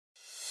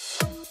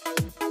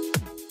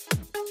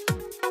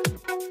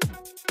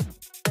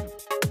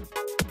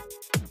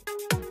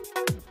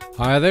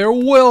Hi there,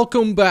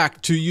 welcome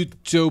back to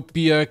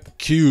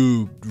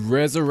Utopia³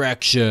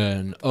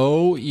 Resurrection.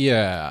 Oh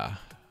yeah.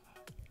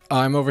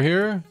 I'm over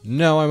here?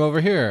 No, I'm over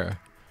here.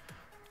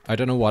 I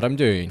don't know what I'm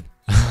doing.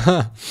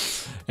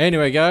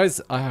 Anyway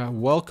guys,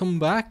 welcome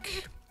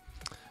back.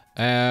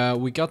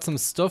 We got some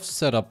stuff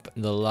set up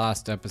in the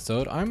last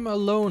episode. I'm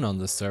alone on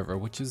the server,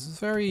 which is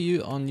very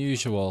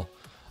unusual.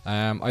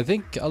 I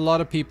think a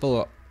lot of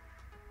people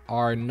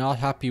are not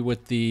happy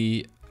with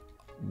the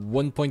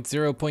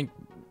 1.0.1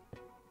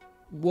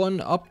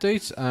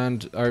 update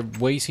and are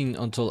waiting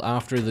until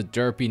after the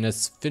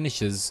derpiness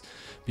finishes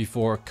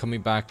before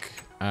coming back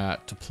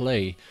to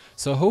play.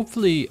 So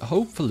hopefully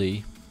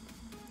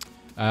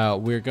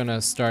we're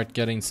gonna start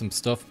getting some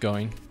stuff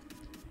going,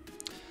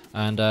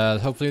 and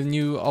hopefully the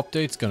new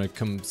update's gonna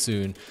come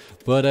soon.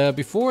 But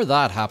before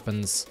that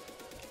happens,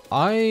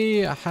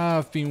 I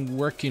have been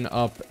working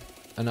up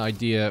an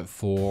idea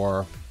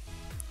for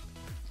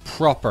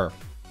proper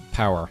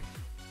power.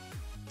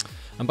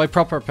 And by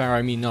proper power,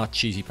 I mean not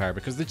cheaty power,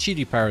 because the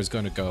cheaty power is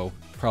going to go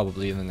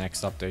probably in the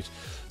next update.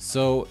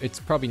 So it's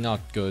probably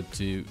not good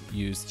to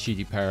use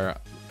cheaty power.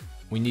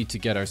 We need to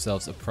get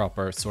ourselves a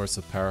proper source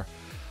of power.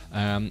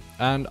 And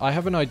I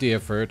have an idea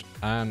for it,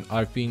 and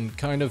I've been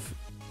kind of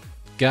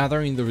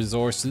gathering the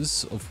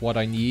resources of what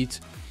I need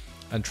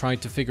and trying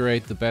to figure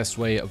out the best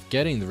way of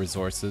getting the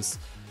resources.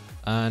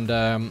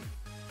 And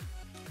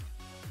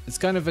it's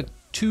kind of a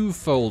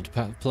twofold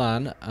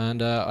plan,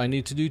 and I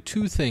need to do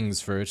two things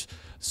for it.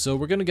 So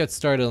we're going to get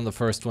started on the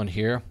first one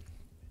here,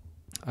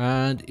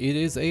 and it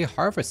is a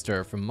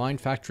harvester from Mine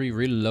Factory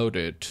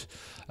Reloaded.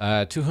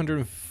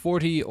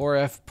 240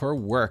 RF per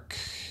work,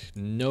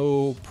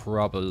 no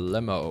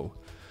problemo.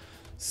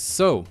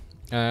 So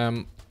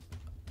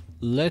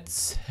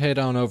let's head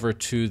on over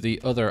to the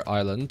other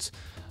island.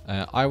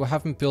 I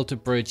haven't built a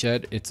bridge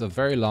yet, it's a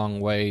very long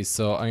way,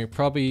 so I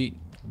probably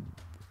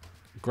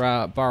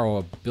borrow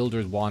a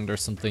builder's wand or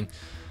something,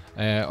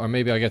 or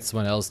maybe I get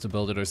someone else to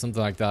build it or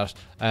something like that.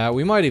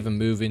 We might even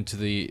move into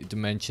the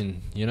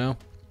dimension, you know.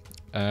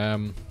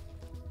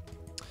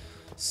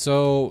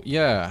 So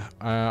yeah,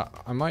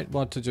 I might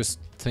want to just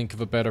think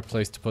of a better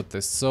place to put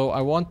this. So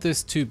I want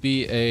this to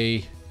be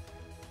a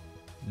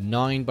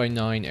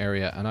 9x9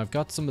 area, and I've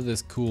got some of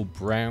this cool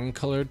brown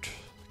colored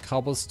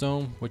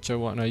cobblestone which I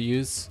want to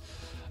use.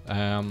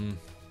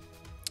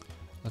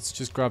 Let's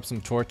just grab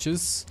some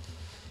torches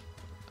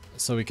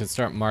so we can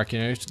start marking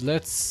out.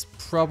 Let's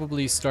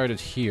probably start it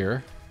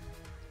here,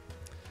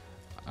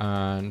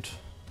 and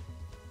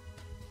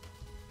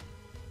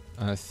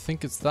I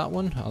think it's that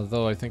one,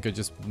 although I think I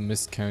just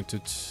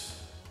miscounted.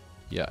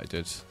 Yeah, I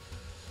did.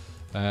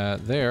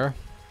 There.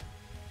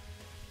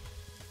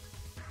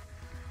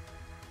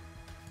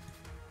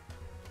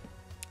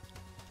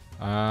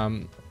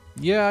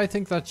 Yeah, I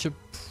think that should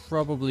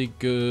probably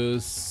go.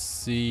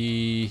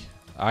 See,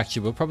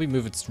 actually we'll probably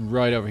move it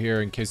right over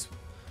here in case.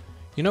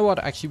 You know what,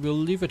 actually we'll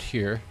leave it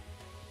here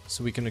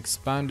so we can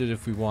expand it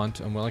if we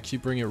want, and we'll actually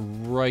bring it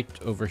right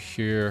over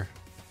here.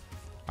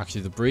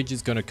 Actually the bridge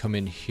is going to come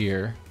in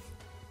here.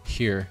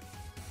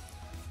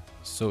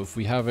 So if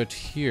we have it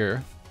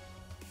here,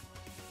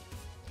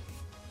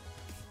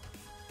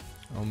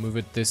 I'll move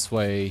it this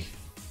way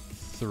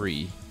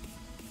 3.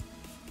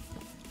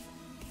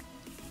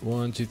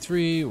 1 2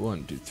 3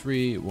 1 2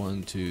 3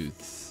 1 2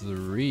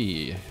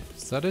 3.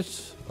 Is that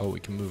it? Oh, we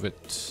can move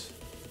it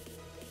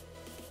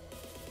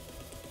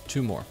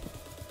 2 more.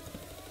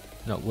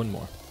 No, 1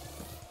 more.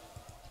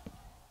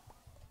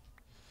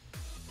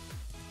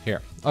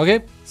 Here.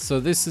 Okay, so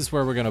this is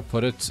where we're gonna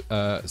put it.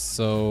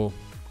 So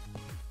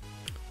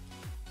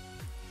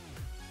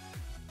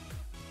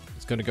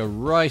it's gonna go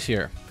right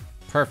here.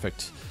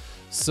 Perfect.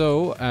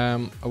 So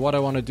what I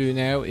want to do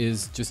now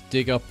is just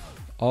dig up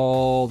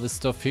all this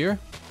stuff here,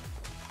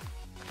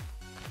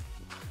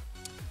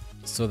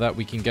 so that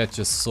we can get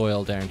just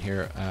soil down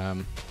here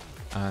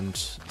and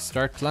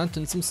start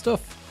planting some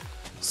stuff.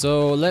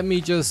 So let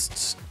me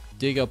just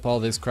dig up all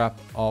this crap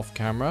off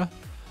camera.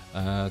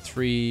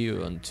 3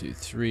 1 2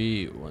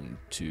 3 1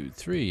 2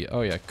 3.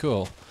 Oh yeah,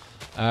 cool.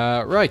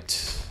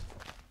 Right,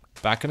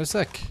 back in a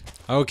sec.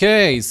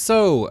 Okay,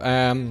 so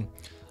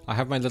I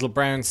have my little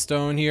brown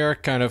stone here,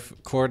 kind of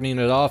cordoning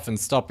it off and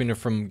stopping it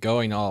from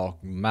going all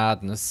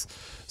madness.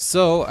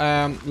 So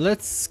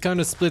let's kind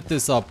of split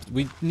this up.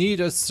 We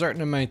need a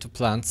certain amount of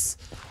plants,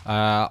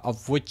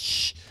 of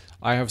which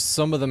I have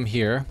some of them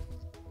here.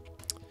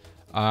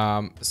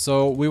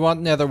 So we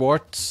want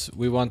netherwort,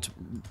 we want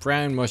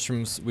brown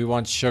mushrooms, we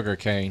want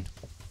sugarcane.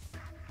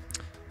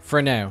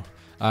 For now,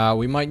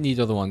 we might need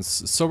other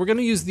ones. So we're going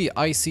to use the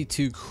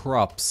IC2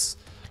 crops,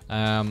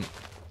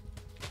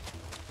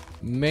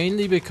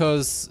 mainly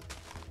because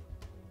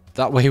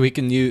that way we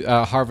can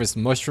harvest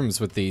mushrooms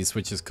with these,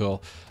 which is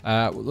cool.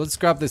 Let's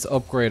grab this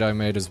upgrade I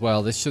made as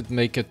well. This should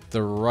make it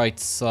the right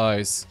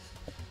size.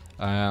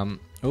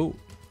 Oh,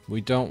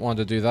 we don't want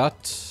to do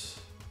that.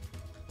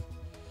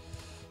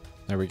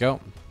 There we go.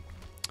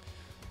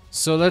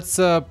 So let's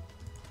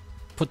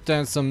put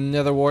down some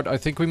nether wart. I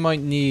think we might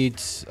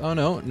need... Oh,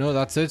 no,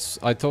 that's it.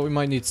 I thought we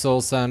might need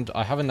soul sand.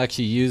 I haven't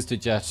actually used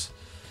it yet.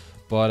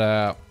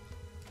 But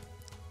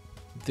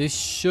this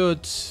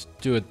should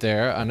do it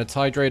there. And it's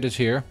hydrated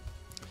here.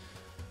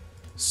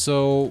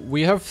 So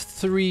we have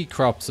 3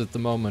 crops at the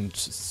moment.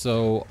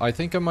 So I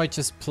think I might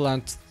just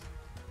plant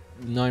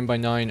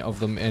 9x9 of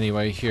them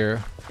anyway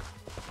here.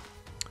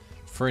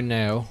 For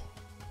now.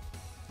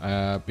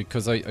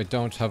 Because I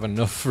don't have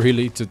enough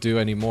really to do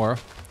any more.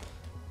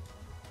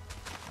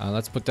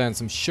 Let's put down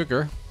some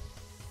sugar.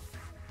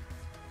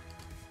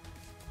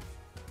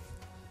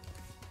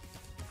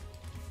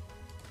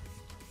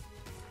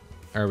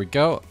 There we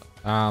go.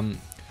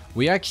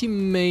 We actually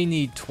may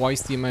need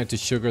twice the amount of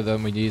sugar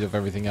than we need of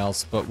everything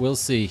else, but we'll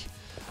see.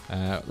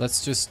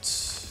 Let's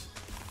just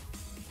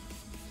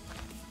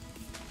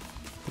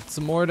put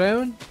some more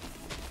down.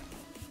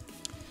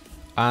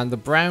 And the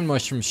brown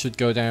mushrooms should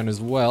go down as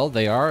well.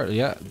 They are,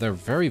 yeah, they're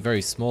very,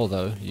 very small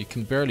though. You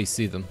can barely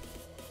see them.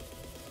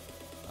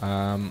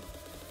 I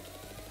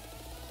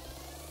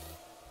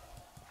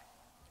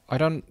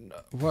don't...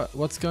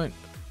 What's going...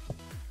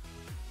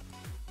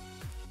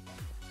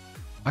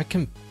 I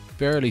can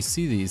barely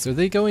see these. Are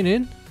they going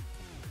in?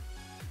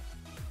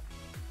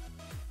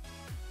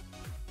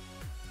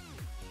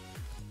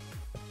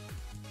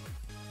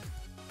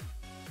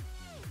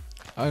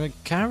 I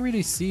can't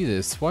really see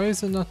this. Why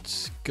is it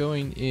not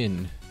going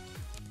in?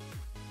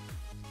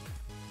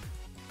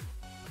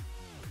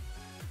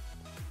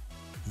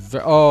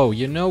 Oh,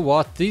 you know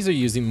what? These are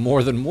using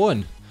more than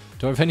one.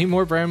 Do I have any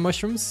more brown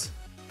mushrooms?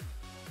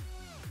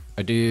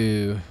 I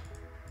do.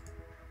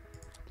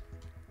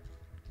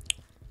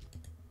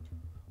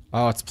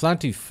 Oh, it's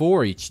planting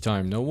 4 each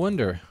time. No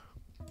wonder.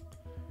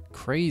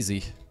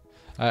 Crazy.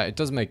 It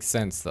does make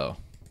sense though.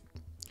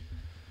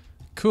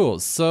 Cool.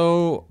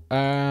 So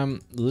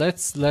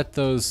let's let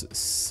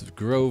those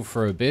grow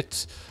for a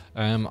bit.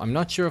 I'm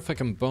not sure if I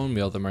can bone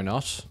meal them or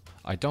not.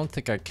 I don't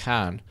think I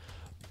can.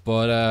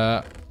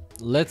 But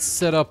let's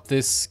set up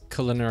this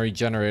culinary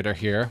generator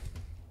here.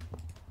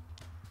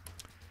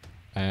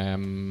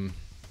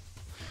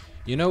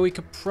 You know, we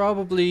could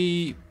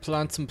probably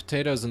plant some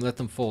potatoes and let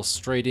them fall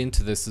straight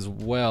into this as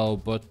well,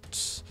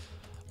 but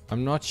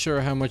I'm not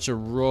sure how much a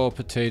raw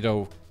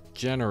potato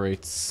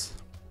generates.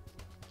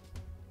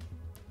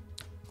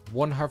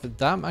 1 harvest,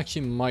 that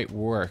actually might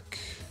work.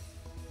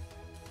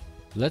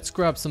 Let's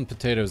grab some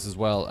potatoes as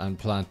well and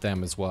plant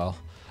them as well.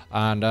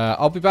 And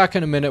I'll be back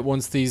in a minute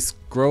once these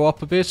grow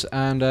up a bit,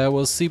 and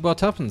we'll see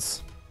what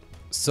happens.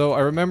 So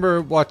I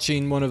remember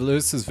watching one of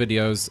Lewis's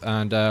videos,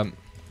 and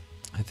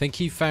I think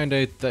he found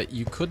out that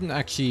you couldn't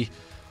actually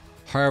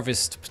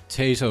harvest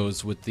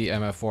potatoes with the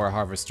MF4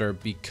 harvester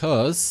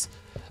because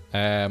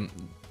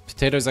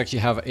potatoes actually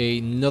have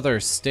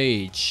another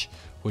stage,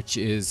 which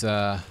is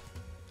oh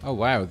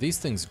wow, these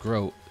things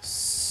grow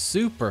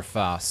super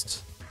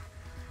fast.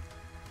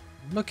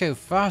 Look how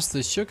fast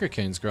the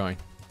sugarcane's growing.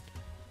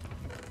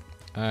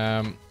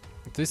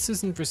 This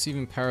isn't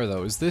receiving power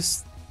though. Is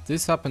this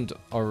happened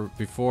or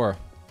before?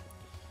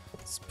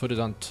 Let's put it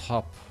on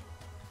top.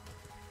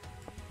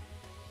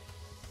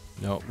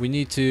 No, we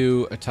need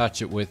to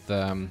attach it with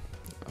a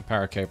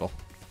power cable.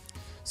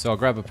 So I'll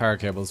grab a power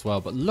cable as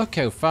well. But look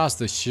how fast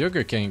the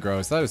sugarcane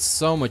grows. That is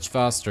so much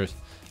faster.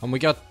 And we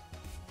got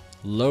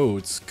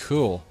loads.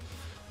 Cool.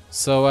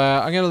 So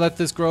I'm going to let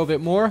this grow a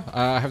bit more.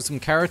 I have some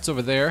carrots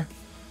over there.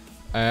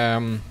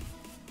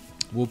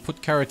 We'll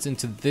put carrots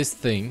into this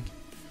thing.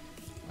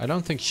 I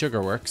don't think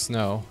sugar works.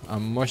 No.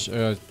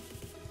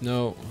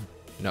 No.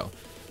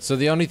 So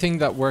the only thing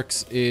that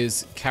works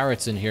is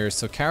carrots in here.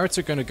 So carrots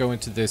are going to go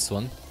into this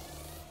one.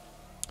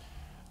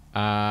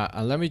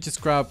 And let me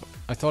just grab...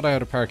 I thought I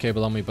had a power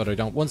cable on me, but I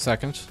don't. 1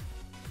 second.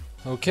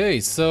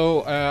 Okay,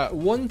 so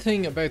one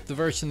thing about the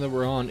version that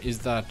we're on is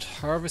that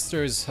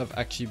harvesters have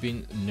actually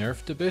been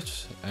nerfed a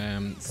bit.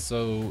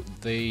 So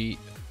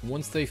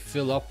once they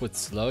fill up with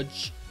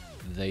sludge,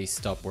 they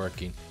stop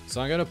working.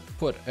 So I'm gonna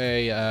put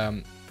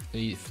a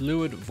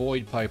fluid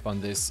void pipe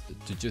on this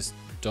to just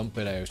dump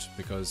it out,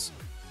 because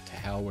to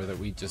hell with it,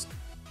 we just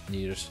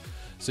need it.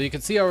 So you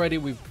can see already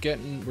we're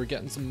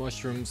getting some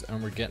mushrooms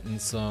and we're getting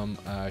some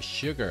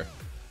sugar.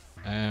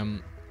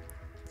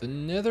 The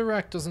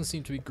netherrack doesn't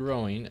seem to be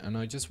growing, and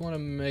I just want to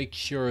make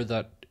sure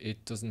that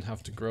it doesn't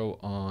have to grow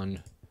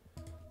on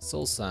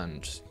soul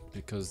sand,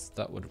 because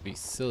that would be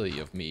silly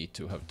of me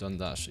to have done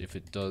that if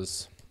it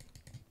does.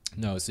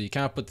 No, so you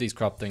can't put these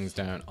crop things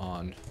down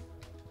on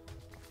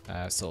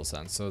soul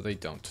sand, so they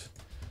don't.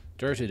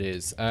 Dirt it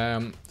is.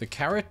 The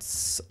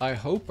carrots, I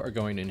hope, are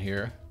going in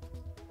here.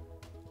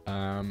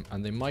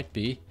 And they might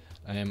be.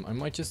 I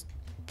might just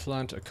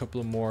plant a couple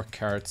of more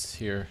carrots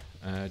here,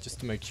 just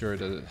to make sure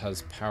that it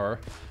has power,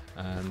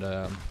 and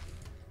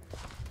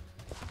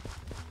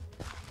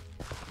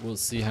we'll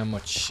see how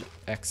much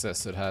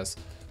excess it has.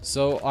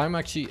 So I'm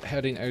actually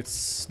heading out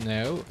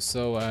now,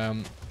 so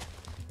I'm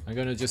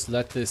gonna just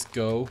let this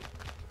go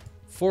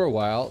for a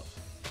while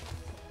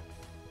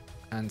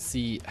and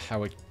see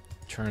how it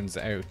turns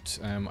out.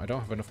 I don't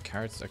have enough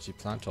carrots to actually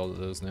plant all of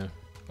those now.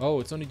 Oh,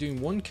 it's only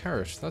doing 1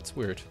 carrot. That's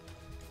weird.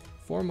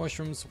 4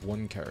 mushrooms,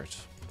 1 carrot.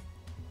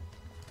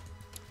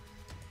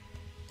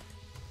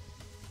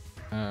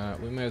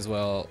 We may as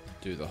well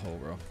do the whole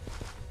row.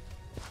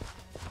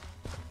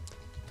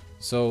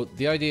 So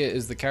the idea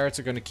is the carrots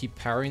are going to keep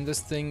powering this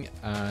thing,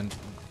 and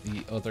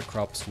the other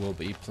crops will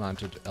be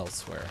planted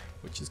elsewhere,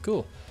 which is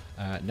cool.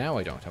 Now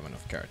I don't have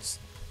enough carrots.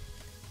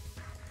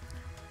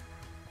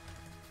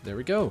 There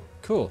we go.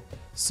 Cool.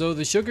 So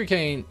the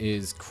sugarcane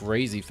is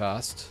crazy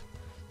fast.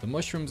 The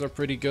mushrooms are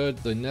pretty good.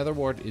 The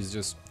netherwort is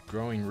just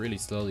growing really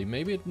slowly.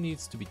 Maybe it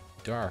needs to be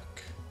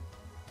dark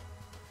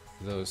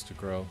for those to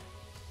grow.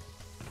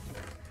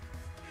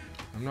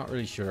 I'm not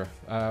really sure.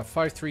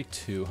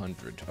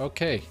 53200.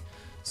 Okay.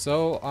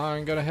 So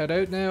I'm gonna head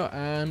out now,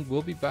 and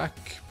we'll be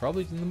back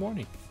probably in the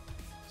morning.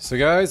 So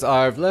guys,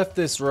 I've left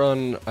this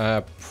run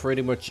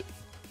pretty much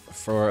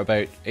for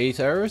about 8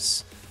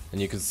 hours,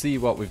 and you can see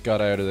what we've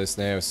got out of this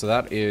now. So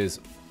that is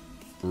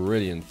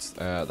brilliant.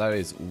 That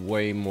is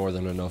way more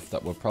than enough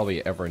that we'll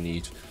probably ever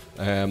need.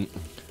 I'll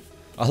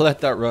let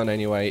that run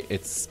anyway.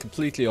 It's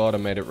completely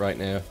automated right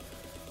now.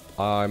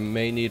 I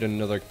may need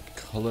another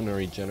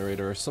culinary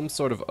generator or some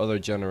sort of other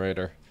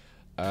generator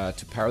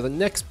to power the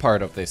next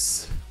part of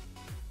this.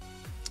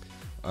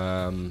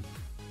 I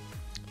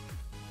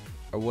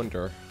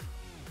wonder.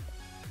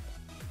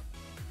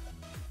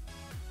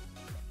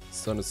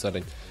 Sun is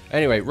setting.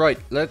 Anyway, right,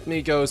 let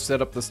me go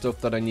set up the stuff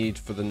that I need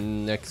for the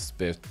next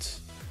bit.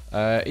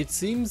 It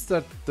seems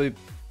that the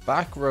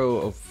back row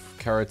of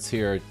carrots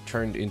here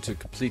turned into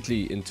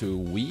completely into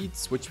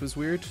weeds, which was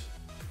weird.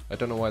 I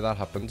don't know why that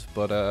happened,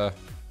 but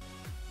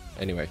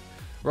anyway.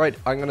 Right,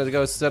 I'm gonna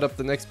go set up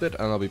the next bit,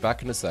 and I'll be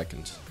back in a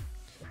second.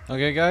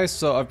 Okay guys,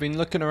 so I've been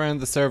looking around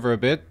the server a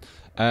bit.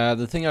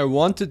 The thing I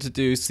wanted to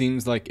do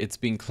seems like it's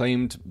been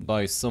claimed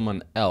by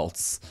someone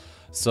else.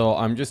 So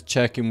I'm just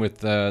checking with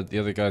the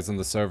other guys on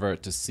the server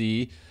to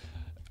see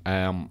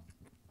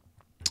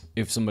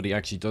if somebody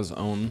actually does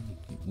own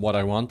what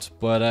I want.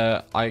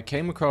 But I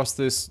came across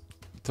this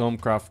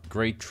Thaumcraft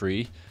Great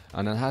Tree,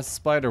 and it has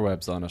spider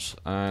webs on it.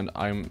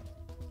 And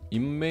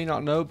you may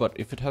not know, but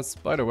if it has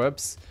spider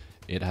webs,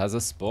 it has a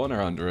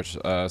spawner under it.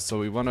 So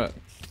we want to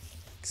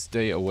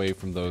stay away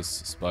from those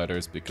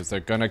spiders because they're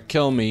gonna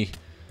kill me.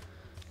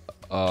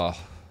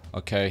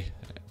 Okay.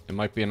 It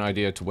might be an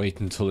idea to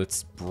wait until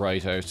it's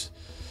bright out,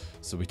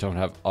 so we don't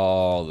have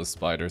all the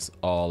spiders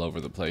all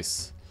over the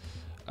place.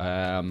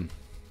 Did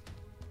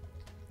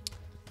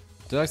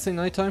I say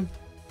nighttime?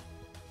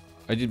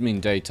 I did mean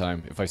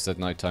daytime if I said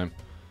nighttime.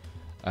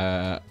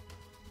 But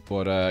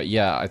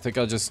yeah, I think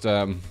I'll just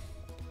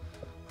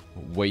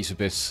wait a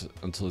bit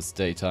until it's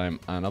daytime,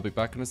 and I'll be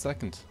back in a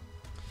second.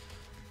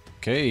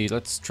 Okay,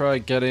 let's try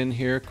get in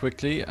here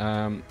quickly.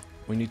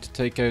 We need to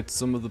take out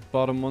some of the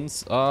bottom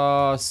ones.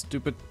 Ah,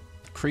 stupid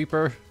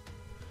creeper.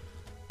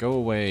 Go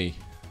away.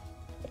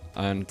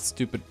 And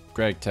stupid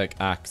Greg Tech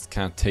axe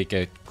can't take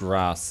out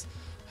grass.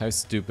 How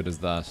stupid is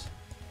that?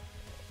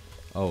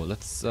 Oh,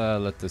 let's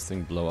let this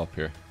thing blow up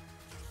here.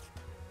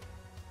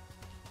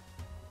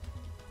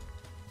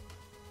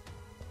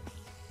 Do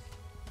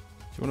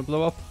you want to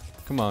blow up?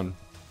 Come on.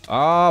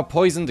 Ah,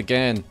 poisoned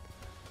again.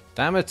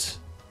 Damn it.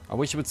 I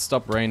wish it would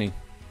stop raining.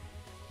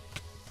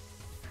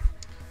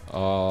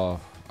 Oh,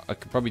 I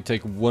could probably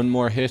take one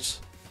more hit.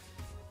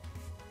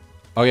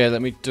 Oh yeah,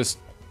 let me just...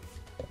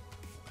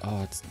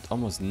 Oh, it's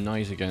almost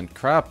night again.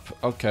 Crap.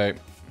 Okay.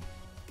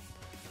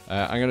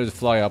 I'm gonna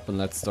fly up and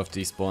let stuff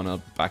despawn. I'll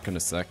be back in a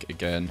sec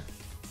again.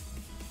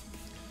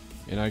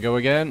 In I go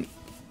again.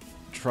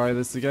 Try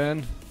this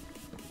again.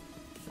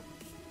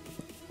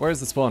 Where's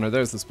the spawner?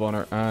 There's the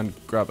spawner. And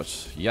grab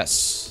it.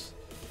 Yes.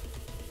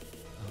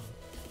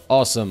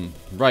 Awesome.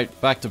 Right,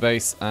 back to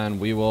base, and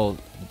we will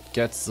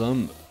get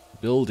some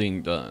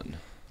building done.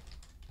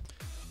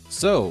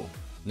 So,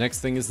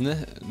 next thing is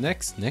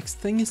next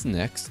thing is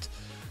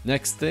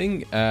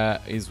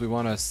we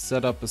want to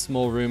set up a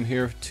small room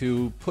here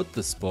to put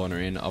the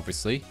spawner in,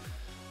 obviously.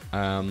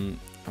 And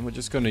we're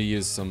just going to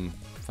use some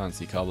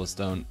fancy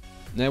cobblestone.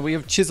 Now we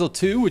have chisel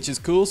 2, which is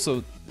cool,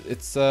 so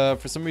it's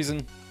for some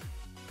reason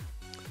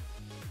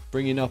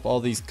bringing up all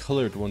these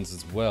colored ones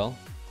as well,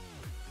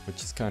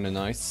 which is kind of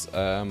nice.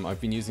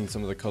 I've been using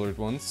some of the colored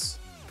ones,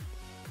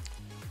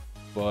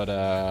 but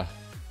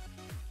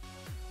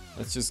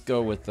let's just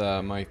go with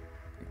my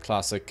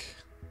classic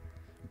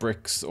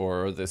bricks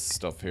or this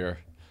stuff here.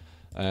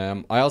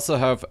 I also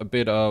have a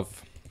bit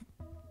of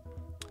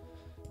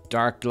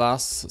dark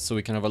glass so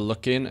we can have a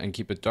look in and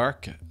keep it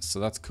dark, so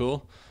that's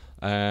cool.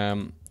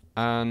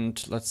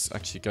 And let's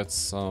actually get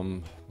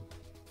some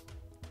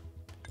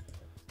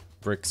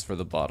bricks for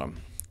the bottom.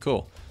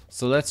 Cool.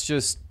 So let's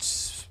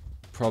just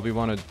probably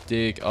want to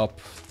dig up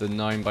the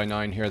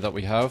 9x9 here that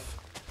we have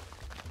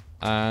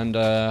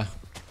and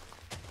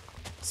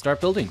start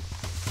building.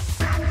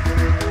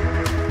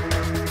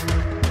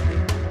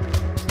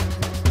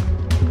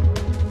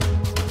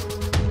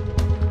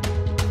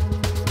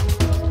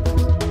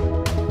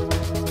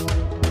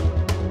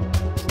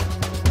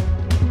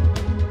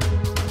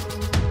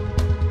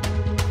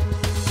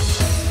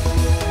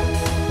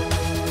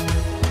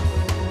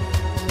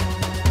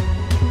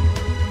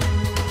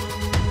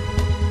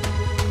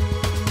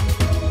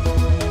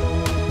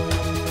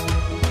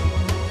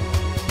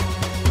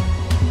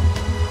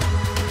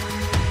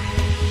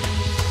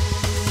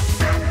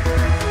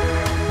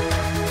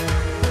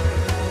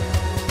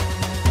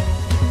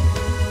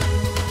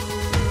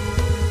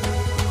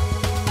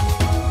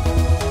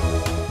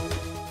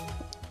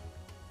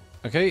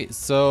 Okay,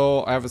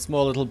 so I have a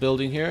small little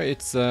building here.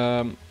 It's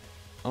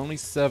only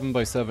 7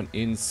 by 7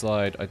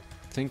 inside. I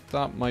think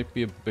that might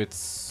be a bit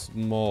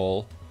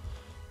small,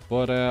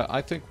 but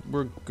I think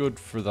we're good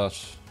for that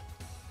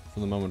for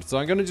the moment. So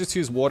I'm going to just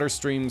use water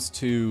streams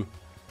to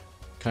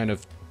kind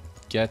of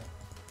get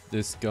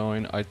this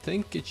going. I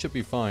think it should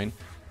be fine.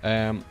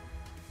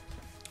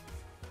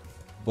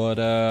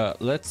 But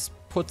let's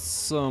put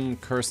some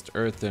cursed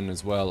earth in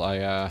as well.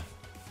 I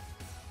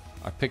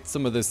picked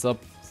some of this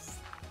up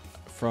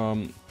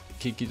from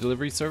Kiki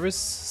delivery service,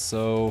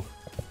 so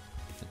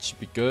that should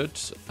be good.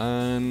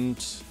 And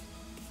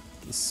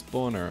the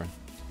spawner.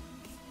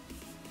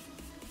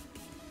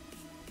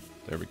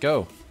 There we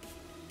go.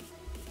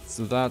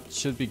 So that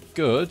should be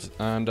good.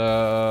 And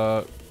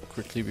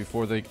quickly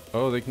before they...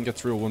 Oh, they can get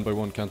through one by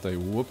one, can't they?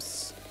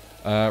 Whoops.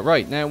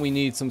 Right, now we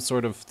need some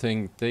sort of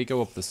thing. They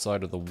go up the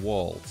side of the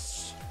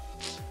walls.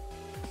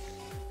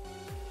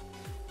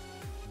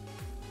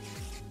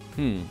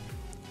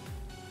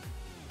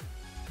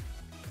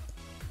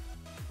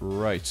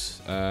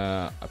 Right.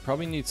 I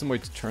probably need some way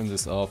to turn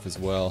this off as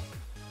well.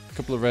 A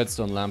couple of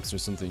redstone lamps or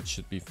something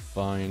should be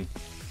fine.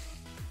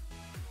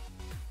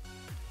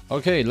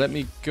 Okay, let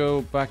me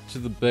go back to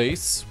the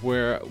base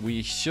where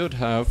we should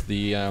have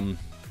the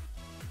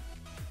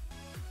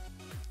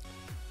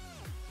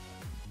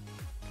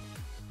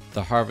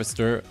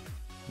harvester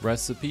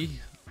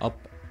recipe up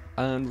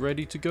and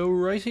ready to go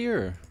right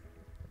here.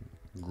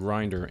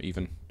 Grinder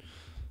even.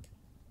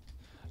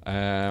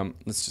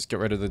 Let's just get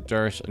rid of the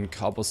dirt and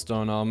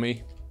cobblestone on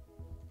me.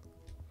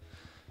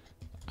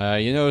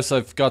 You notice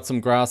I've got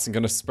some grass. I'm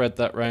gonna spread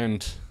that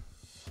round.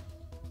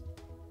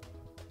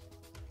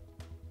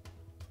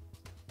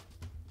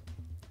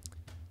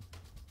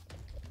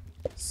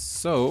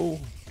 So,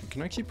 we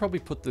can actually probably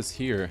put this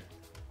here.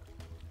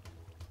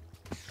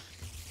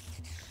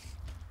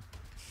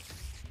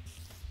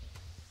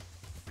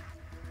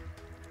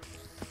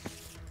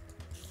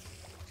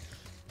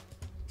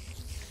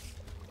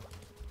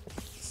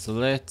 So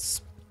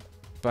let's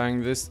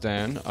bang this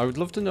down. I would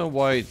love to know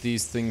why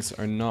these things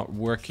are not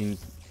working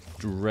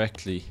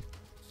directly.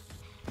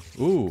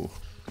 Ooh,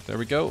 there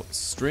we go.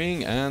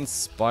 String and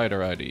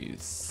spider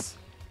IDs.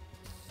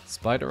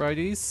 Spider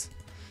IDs?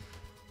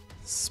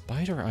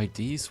 Spider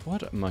IDs?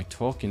 What am I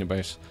talking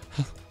about?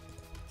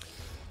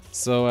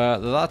 So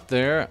that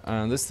there,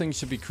 and this thing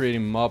should be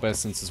creating mob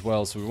essence as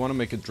well, so we want to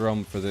make a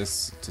drum for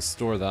this to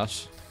store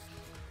that.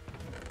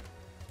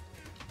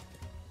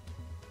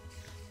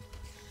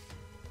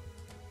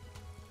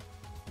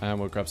 And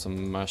we'll grab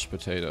some mashed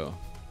potato.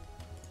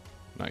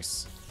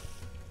 Nice.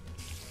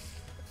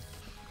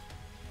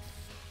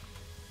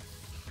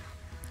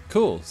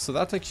 Cool, so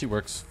that actually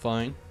works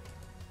fine.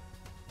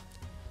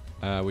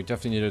 We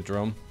definitely need a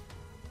drum.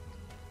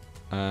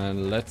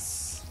 And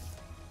let's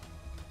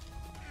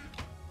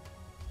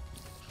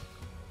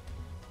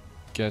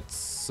get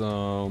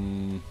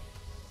some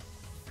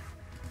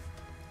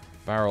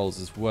barrels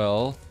as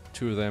well.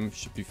 2 of them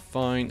should be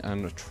fine,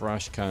 and a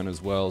trash can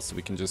as well, so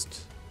we can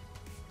just...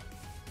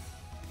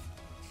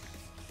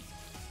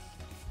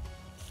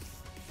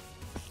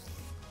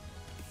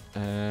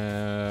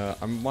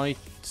 I might...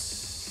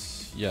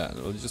 Yeah,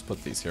 we'll just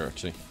put these here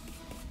actually.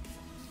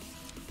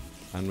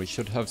 And we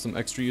should have some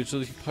extra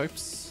utility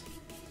pipes.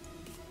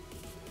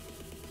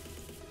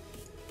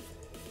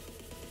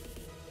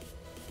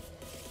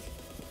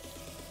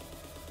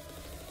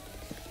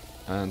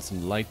 And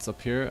some lights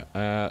up here.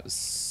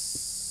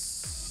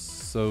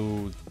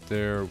 So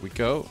there we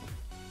go.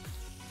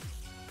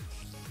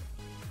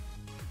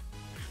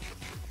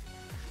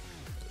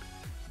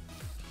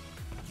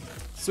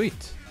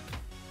 Sweet.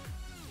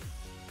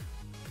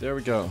 There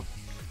we go.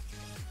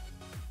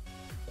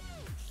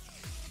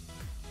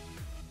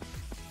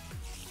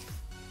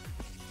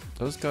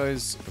 Those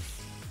guys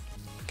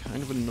are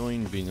kind of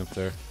annoying being up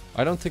there.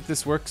 I don't think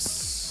this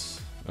works.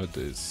 Oh, it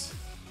is.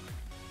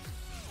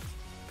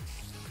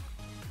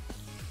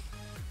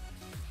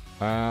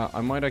 I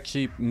might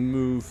actually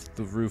move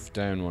the roof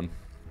down one.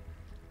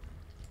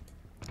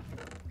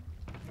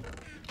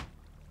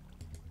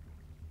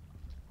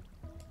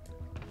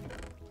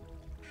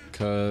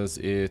 Because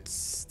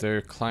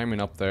they're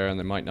climbing up there and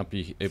they might not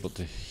be able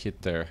to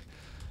hit there.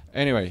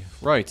 Anyway,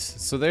 right,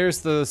 so there's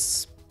the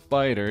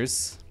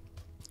spiders.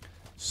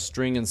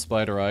 String and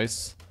spider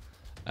eyes.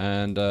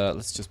 And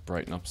let's just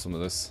brighten up some of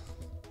this.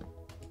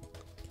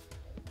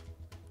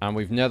 And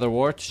we've nether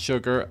wart,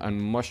 sugar,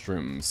 and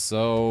mushrooms.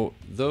 So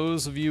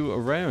those of you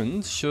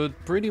around should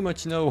pretty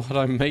much know what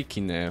I'm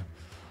making now.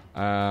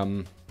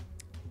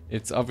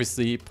 It's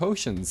obviously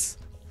potions.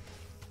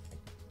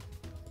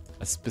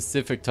 A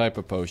specific type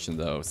of potion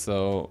though.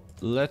 So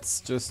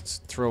let's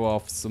just throw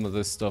off some of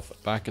this stuff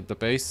back at the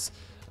base.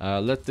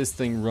 Let this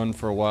thing run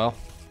for a while.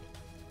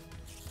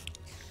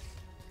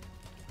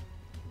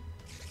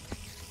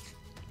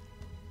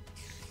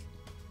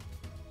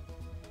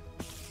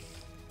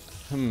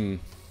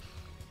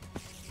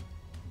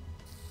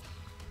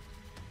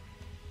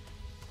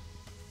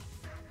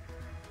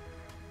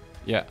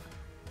 Yeah.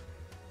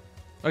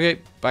 Okay,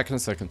 back in a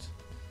second.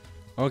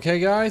 Okay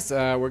guys,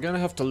 we're gonna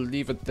have to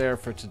leave it there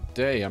for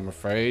today, I'm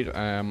afraid.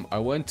 I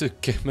went to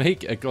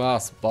make a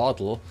glass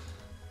bottle,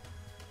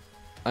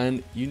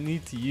 and you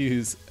need to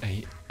use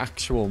a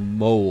actual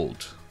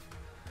mold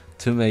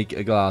to make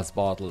a glass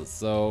bottle,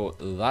 so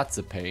that's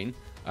a pain.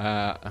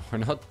 We're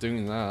not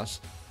doing that.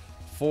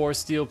 4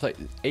 steel plate,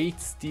 8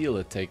 steel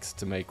it takes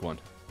to make one.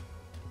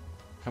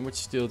 How much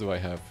steel do I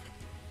have?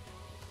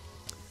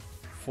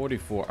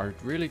 44. I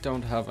really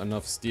don't have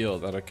enough steel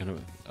that I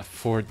can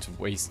afford to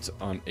waste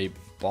on a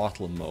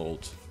bottle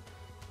mold.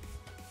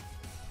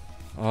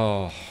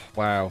 Oh,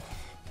 wow.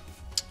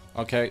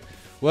 Okay,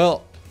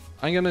 well,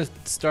 I'm gonna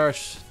start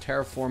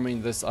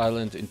terraforming this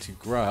island into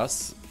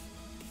grass,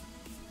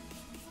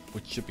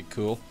 which should be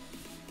cool.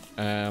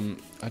 I'm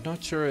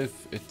not sure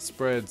if it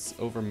spreads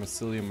over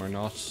mycelium or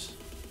not,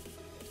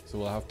 so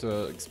we'll have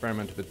to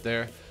experiment a bit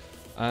there.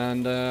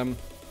 And I'm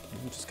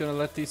just gonna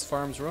let these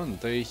farms run.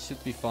 They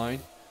should be fine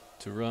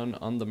to run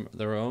on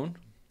their own.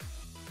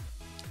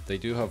 They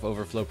do have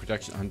overflow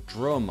protection. And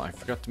drum, I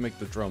forgot to make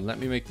the drum. Let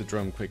me make the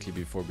drum quickly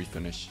before we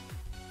finish.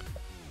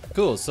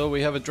 Cool, so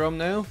we have a drum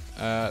now.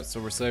 So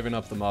we're saving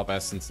up the mob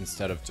essence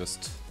instead of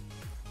just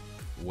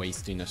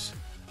wasting it.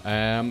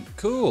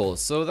 Cool,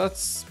 so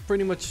that's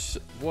pretty much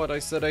what I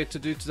set out to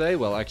do today.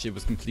 Well, actually it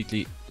was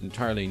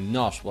entirely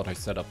not what I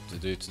set up to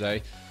do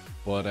today.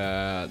 But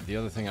the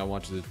other thing I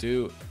wanted to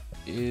do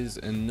is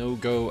a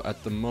no-go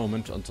at the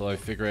moment until I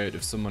figure out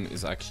if someone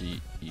is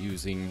actually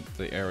using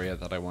the area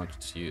that I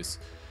wanted to use.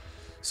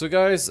 So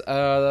guys,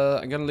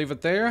 I'm gonna leave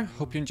it there.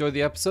 Hope you enjoyed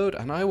the episode,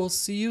 and I will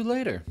see you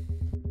later.